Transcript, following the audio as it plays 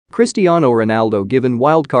Cristiano Ronaldo given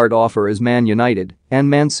wildcard offer as Man United and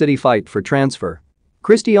Man City fight for transfer.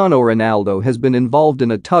 Cristiano Ronaldo has been involved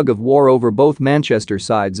in a tug-of-war over both Manchester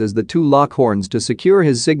sides as the two lock horns to secure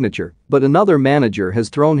his signature, but another manager has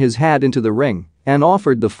thrown his hat into the ring and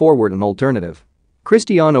offered the forward an alternative.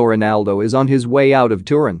 Cristiano Ronaldo is on his way out of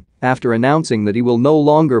Turin after announcing that he will no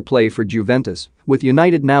longer play for Juventus, with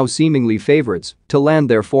United now seemingly favourites to land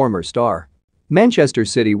their former star. Manchester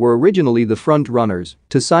City were originally the front-runners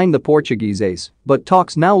to sign the Portuguese ace, but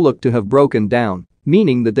talks now look to have broken down,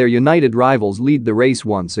 meaning that their United rivals lead the race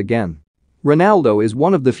once again. Ronaldo is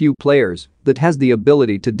one of the few players that has the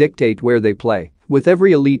ability to dictate where they play, with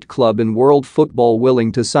every elite club in world football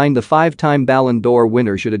willing to sign the five-time Ballon d'Or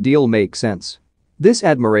winner should a deal make sense. This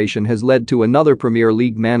admiration has led to another Premier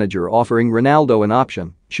League manager offering Ronaldo an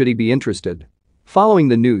option, should he be interested. Following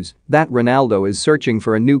the news that Ronaldo is searching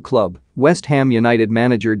for a new club, West Ham United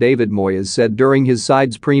manager David Moyes said during his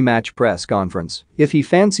side's pre-match press conference, "If he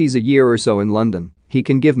fancies a year or so in London, he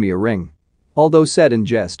can give me a ring." Although said in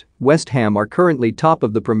jest, West Ham are currently top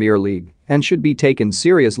of the Premier League and should be taken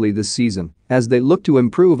seriously this season as they look to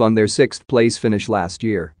improve on their sixth-place finish last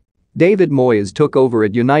year. David Moyes took over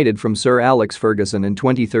at United from Sir Alex Ferguson in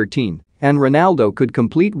 2013, and Ronaldo could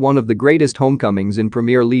complete one of the greatest homecomings in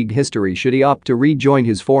Premier League history should he opt to rejoin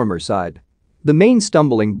his former side. The main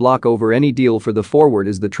stumbling block over any deal for the forward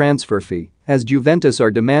is the transfer fee, as Juventus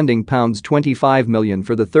are demanding £25 million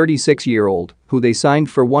for the 36-year-old, who they signed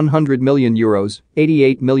for €100 million,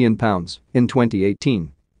 £88 million, in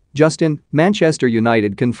 2018. Justin, Manchester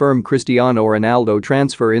United confirm Cristiano Ronaldo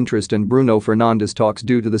transfer interest in Bruno Fernandes talks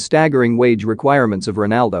due to the staggering wage requirements of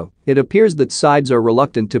Ronaldo. It appears that sides are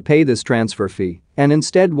reluctant to pay this transfer fee and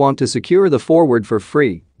instead want to secure the forward for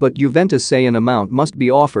free, but Juventus say an amount must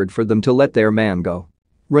be offered for them to let their man go.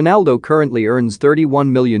 Ronaldo currently earns €31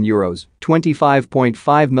 million,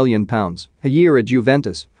 £25.5 million, a year at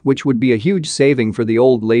Juventus, which would be a huge saving for the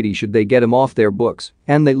old lady should they get him off their books,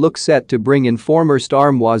 and they look set to bring in former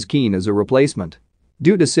star Moise Kean as a replacement.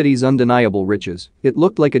 Due to City's undeniable riches, it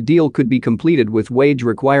looked like a deal could be completed with wage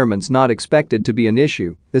requirements not expected to be an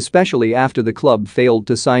issue, especially after the club failed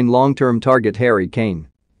to sign long-term target Harry Kane.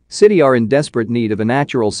 City are in desperate need of a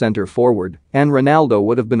natural centre-forward, and Ronaldo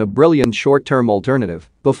would have been a brilliant short-term alternative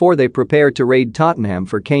before they prepare to raid Tottenham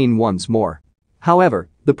for Kane once more. However,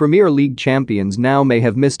 the Premier League champions now may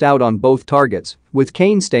have missed out on both targets, with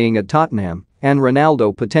Kane staying at Tottenham and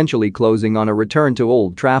Ronaldo potentially closing on a return to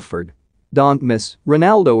Old Trafford. Don't miss,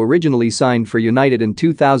 Ronaldo originally signed for United in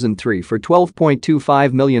 2003 for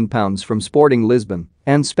 £12.25 million from Sporting Lisbon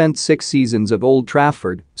and spent 6 seasons at Old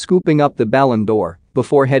Trafford, scooping up the Ballon d'Or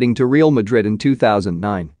before heading to Real Madrid in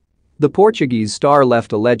 2009. The Portuguese star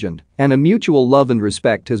left a legend, and a mutual love and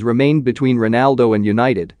respect has remained between Ronaldo and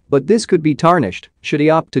United, but this could be tarnished should he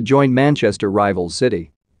opt to join Manchester rivals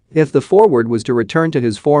City. If the forward was to return to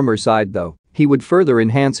his former side though, he would further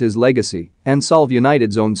enhance his legacy and solve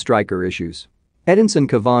United's own striker issues. Edinson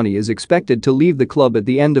Cavani is expected to leave the club at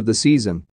the end of the season